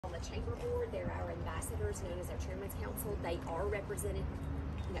chamber board. They're our ambassadors, known as our Chairman's Council. They are represented,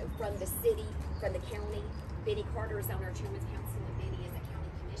 from the city, from the county. Benny Carter is on our Chairman's Council, and Benny is a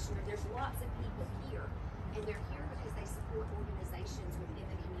county commissioner. There's lots of people here, and they're here because they support organizations within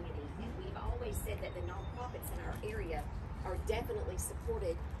the community. And we've always said that the nonprofits in our area are definitely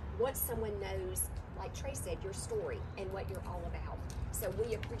supported once someone knows, like Trey said, your story and what you're all about. So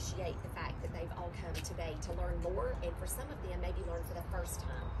we appreciate the fact that they've all come today to learn more, and for some of them, maybe learn for the first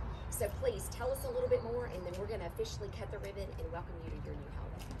time. So please tell us a little bit more, and then we're going to officially cut the ribbon and welcome you to your new home.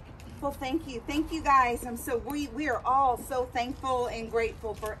 Well, thank you guys. We are all so thankful and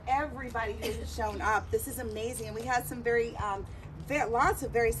grateful for everybody who's shown up. This is amazing, and we had some lots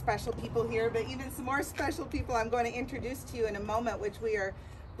of very special people here, but even some more special people I'm going to introduce to you in a moment, which we are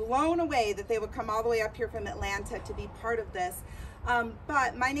blown away that they would come all the way up here from Atlanta to be part of this.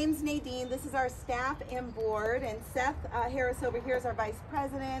 But my name's Nadine. This is our staff and board, and Seth Harris over here is our vice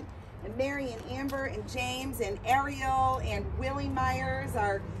president, and Mary and Amber and James and Ariel and Willie Myers,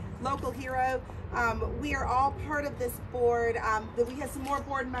 our local hero. We are all part of this board. We have some more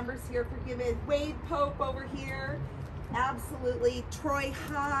board members here. Forgive me. Wade Pope over here. Absolutely. Troy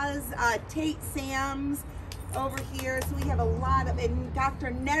Haas, Tate Sams over here. So we have a lot of, and Dr.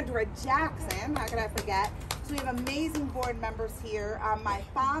 Nedra Jackson, how could I forget? So we have amazing board members here. My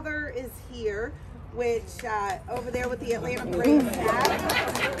father is here, which over there with the Atlanta Braves hat.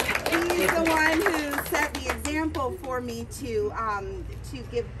 He's the one who set the example for me to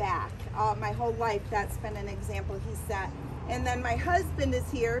give back. My whole life, that's been an example he set. And then my husband is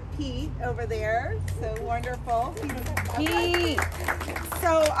here, Pete, over there. So wonderful. Pete.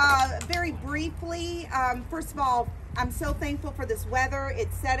 So very briefly, first of all, I'm so thankful for this weather. It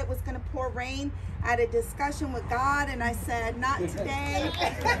said it was going to pour rain. I had a discussion with God, and I said, not today,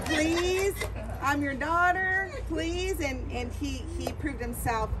 please. I'm your daughter, please. And he proved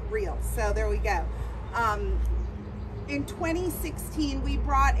himself real. So there we go. In 2016, we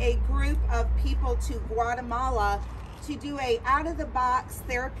brought a group of people to Guatemala to do a out-of-the-box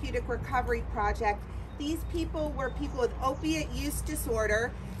therapeutic recovery project. These people were people with opiate use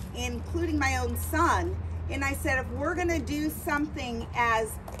disorder, including my own son. And I said, if we're gonna do something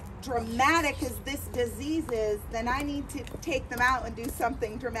as dramatic as this disease is, then I need to take them out and do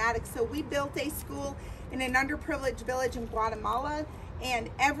something dramatic. So we built a school in an underprivileged village in Guatemala, and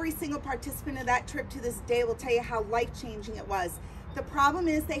every single participant of that trip to this day will tell you how life-changing it was. The problem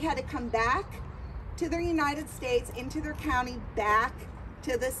is they had to come back to their United States, into their county, back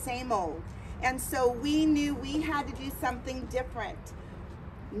to the same old. And so we knew we had to do something different.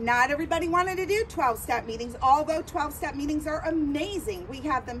 Not everybody wanted to do 12-step meetings, although 12-step meetings are amazing. We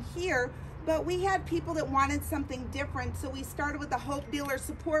have them here, but we had people that wanted something different. So we started with the Hope Dealer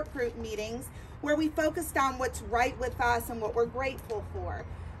Support Group meetings, where we focused on what's right with us and what we're grateful for.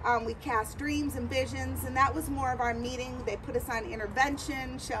 We cast dreams and visions, and that was more of our meeting. They put us on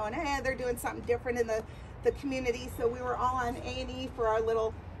intervention, showing, hey, they're doing something different in the community. So we were all on A&E for our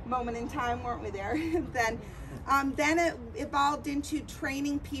little moment in time, weren't we there? Then it evolved into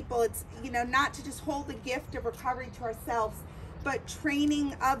training people. It's, not to just hold the gift of recovery to ourselves, but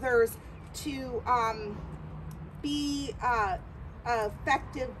training others to be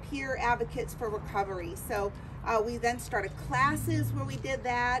effective peer advocates for recovery. So we then started classes where we did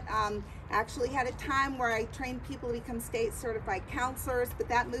that. Actually had a time where I trained people to become state certified counselors, but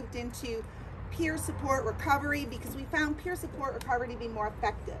that moved into peer support recovery because we found peer support recovery to be more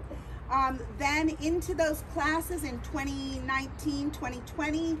effective. Then into those classes in 2019,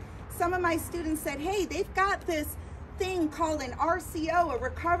 2020, some of my students said, hey, they've got this thing called an RCO, a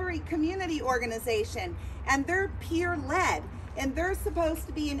recovery community organization, and they're peer-led, and they're supposed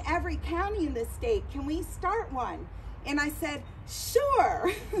to be in every county in this state. Can we start one? And I said,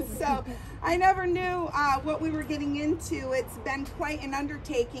 sure. So I never knew what we were getting into. It's been quite an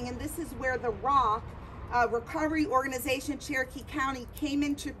undertaking, and this is where the ROCC, Recovery Organization Cherokee County, came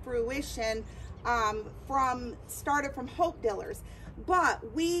into fruition. Started from Hope Dealers.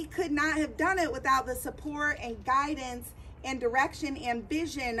 But we could not have done it without the support and guidance and direction and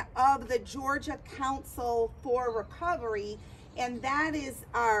vision of the Georgia Council for Recovery. And that is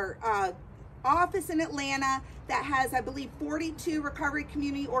our office in Atlanta that has, I believe, 42 recovery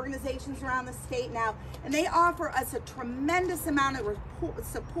community organizations around the state now. And they offer us a tremendous amount of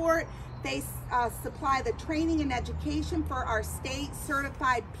support. They supply the training and education for our state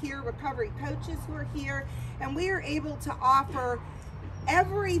certified peer recovery coaches who are here. And we are able to offer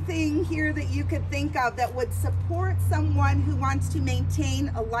everything here that you could think of that would support someone who wants to maintain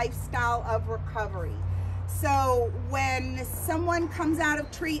a lifestyle of recovery. So when someone comes out of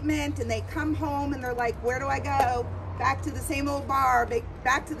treatment and they come home and they're like, where do I go? back to the same old bar,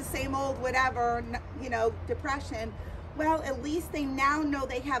 back to the same old whatever, you know, depression. Well, at least they now know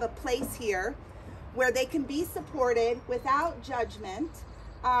they have a place here where they can be supported without judgment,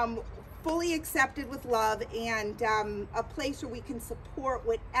 fully accepted with love, and a place where we can support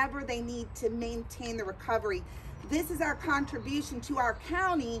whatever they need to maintain the recovery. This is our contribution to our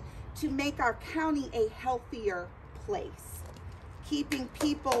county to make our county a healthier place, keeping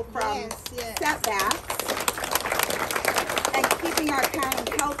people from setbacks and keeping our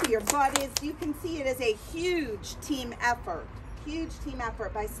county healthier. But as you can see, it is a huge team effort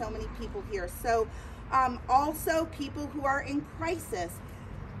by so many people here. So also people who are in crisis,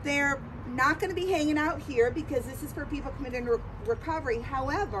 they're not going to be hanging out here because this is for people committed in recovery.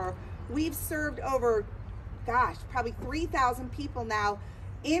 However, we've served over, gosh, probably 3,000 people now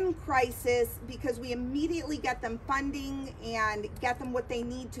in crisis because we immediately get them funding and get them what they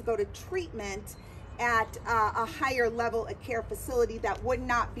need to go to treatment at a higher level of care facility that would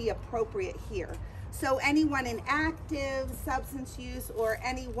not be appropriate here. So anyone in active substance use or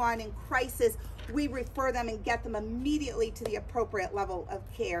anyone in crisis, we refer them and get them immediately to the appropriate level of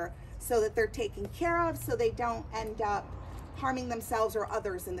care so that they're taken care of, so they don't end up harming themselves or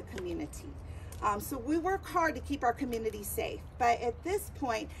others in the community. So we work hard to keep our community safe. But at this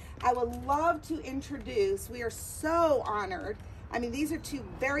point, I would love to introduce, we are so honored. I mean, these are two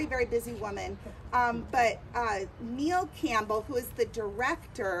very, very busy women. But Neil Campbell, who is the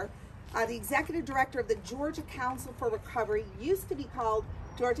director, the executive director of the Georgia Council for Recovery, used to be called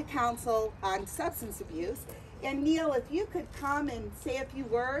Georgia Council on Substance Abuse. And Neil, if you could come and say a few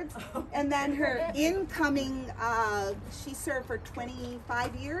words. And then her incoming, she served for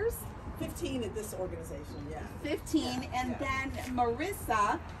 25 years. 15 at this organization, yeah. 15, and then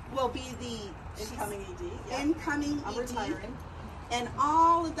Marissa will be the incoming ED. Yeah. Incoming I'm ED. Retiring. And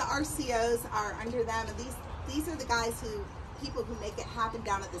all of the RCOs are under them, and these are the guys people who make it happen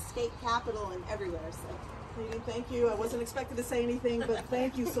down at the state capitol and everywhere. So Thank you. I wasn't expected to say anything, but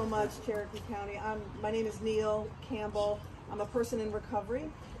thank you so much, Cherokee County. My name is Neil Campbell. I'm a person in recovery.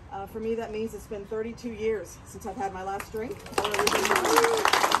 For me, that means it's been 32 years since I've had my last drink.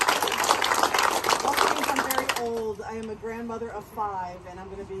 Also means I'm very old. I am a grandmother of 5, and I'm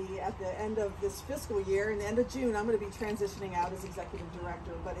going to be, at the end of this fiscal year, in the end of June, I'm going to be transitioning out as executive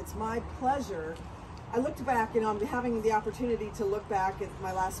director. But it's my pleasure. I looked back, you know, I'm having the opportunity to look back at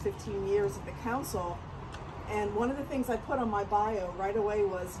my last 15 years at the council, and one of the things I put on my bio right away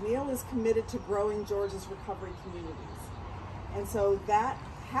was Neil is committed to growing Georgia's recovery communities. And so that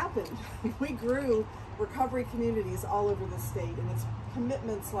happened. We grew recovery communities all over the state, and it's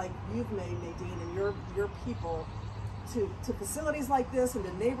commitments like you've made, Nadine, and your people to facilities like this and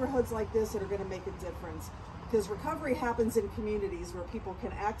to neighborhoods like this that are going to make a difference. Because recovery happens in communities where people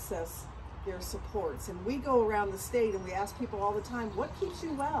can access their supports. And we go around the state and we ask people all the time, what keeps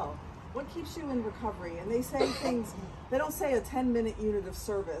you well? What keeps you in recovery? And they say things, they don't say a 10-minute unit of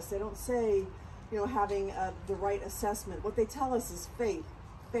service. They don't say, you know, having the right assessment. What they tell us is faith,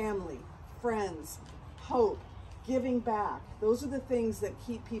 family, friends, hope, giving back. Those are the things that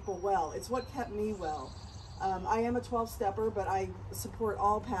keep people well. It's what kept me well. I am a 12-stepper, but I support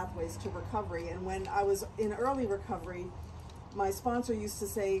all pathways to recovery. And when I was in early recovery, my sponsor used to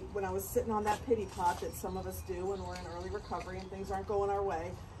say, when I was sitting on that pity pot that some of us do when we're in early recovery and things aren't going our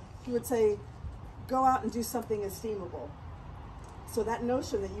way, he would say, go out and do something esteemable. So that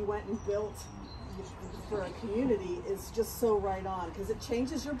notion that you went and built for a community is just so right on, because it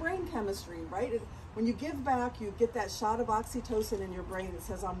changes your brain chemistry, right? When you give back, you get that shot of oxytocin in your brain that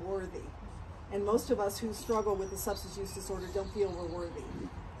says, I'm worthy. And most of us who struggle with the substance use disorder don't feel we're worthy.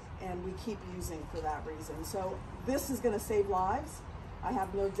 And we keep using for that reason. So this is going to save lives. I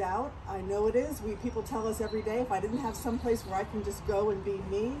have no doubt. I know it is. People tell us every day, if I didn't have some place where I can just go and be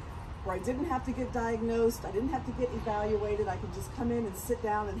me, where I didn't have to get diagnosed, I didn't have to get evaluated, I could just come in and sit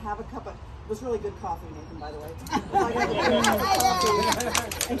down and have a cup of, it was really good coffee making, by the way.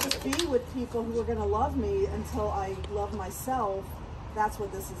 And just be with people who are going to love me until I love myself. That's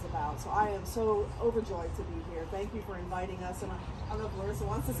what this is about. So I am so overjoyed to be here. Thank you for inviting us. And I don't know if Larissa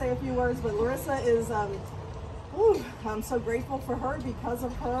wants to say a few words, but Larissa is, I'm so grateful for her. Because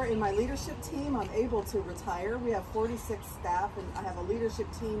of her in my leadership team, I'm able to retire. We have 46 staff, and I have a leadership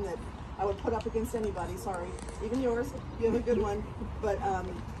team that I would put up against anybody, sorry, even yours, you have a good one. But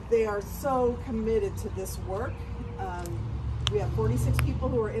they are so committed to this work. We have 46 people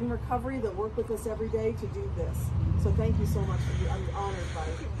who are in recovery that work with us every day to do this. So thank you so much. I'm honored by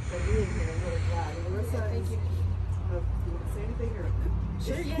being here. I'm really glad. And Larissa, thank you. You want to say anything? Or?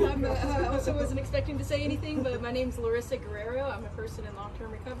 Sure, yeah. I also wasn't expecting to say anything, but my name's Larissa Guerrero. I'm a person in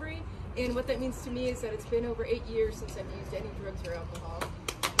long-term recovery, and what that means to me is that it's been over 8 years since I've used any drugs or alcohol.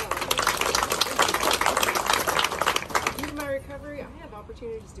 Due to my recovery, I have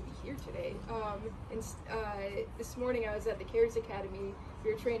opportunities to be here today. This morning I was at the CARES Academy.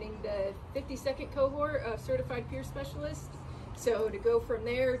 We were training the 52nd cohort of certified peer specialists. So to go from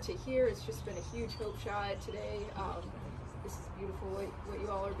there to here, it's just been a huge hope shot today. This is beautiful what you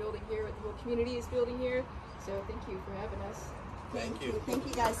all are building here, what the whole community is building here. So thank you for having us. Thank you. Thank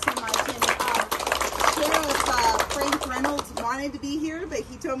you guys so much. And Sheriff Frank Reynolds wanted to be here, but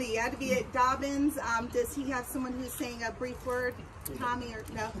he told me he had to be at Dobbins. Does he have someone who's saying a brief word? Tommy or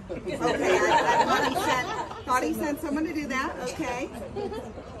no? Okay, I thought he sent someone to do that. Okay.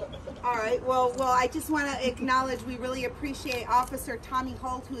 All right. Well, I just want to acknowledge we really appreciate Officer Tommy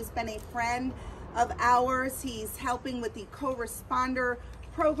Holt, who has been a friend of ours. He's helping with the co-responder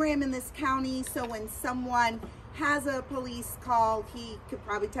program in this county. So when someone has a police call, he could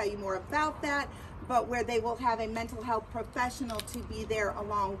probably tell you more about that, but where they will have a mental health professional to be there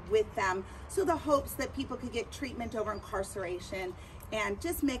along with them. So the hopes that people could get treatment over incarceration and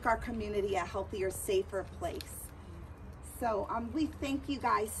just make our community a healthier, safer place. So we thank you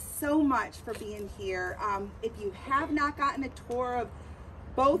guys so much for being here. If you have not gotten a tour of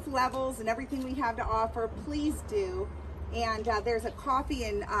both levels and everything we have to offer, please do. And there's a coffee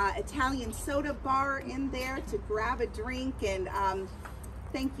and Italian soda bar in there to grab a drink. And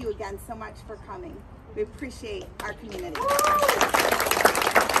thank you again so much for coming. We appreciate our community.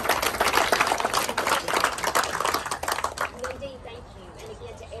 Lindy, thank you. And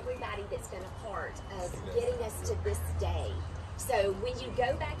again, to everybody that's been a part of getting us to this day. So when you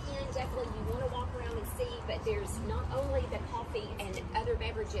go back in, definitely you want to walk around and see, but there's not only the coffee and other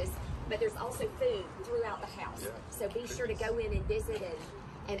beverages, but there's also food throughout the house. So be sure to go in and visit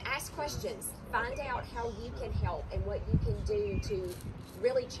and ask questions. Find out how you can help and what you can do to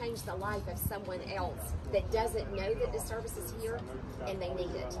really change the life of someone else that doesn't know that the service is here and they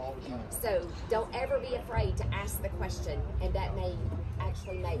need it. So don't ever be afraid to ask the question, and that may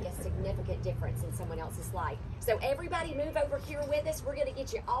actually make a significant difference in someone else's life. So everybody move over here with us. We're going to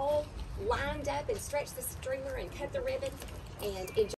get you all lined up and stretch the streamer and cut the ribbon and enjoy.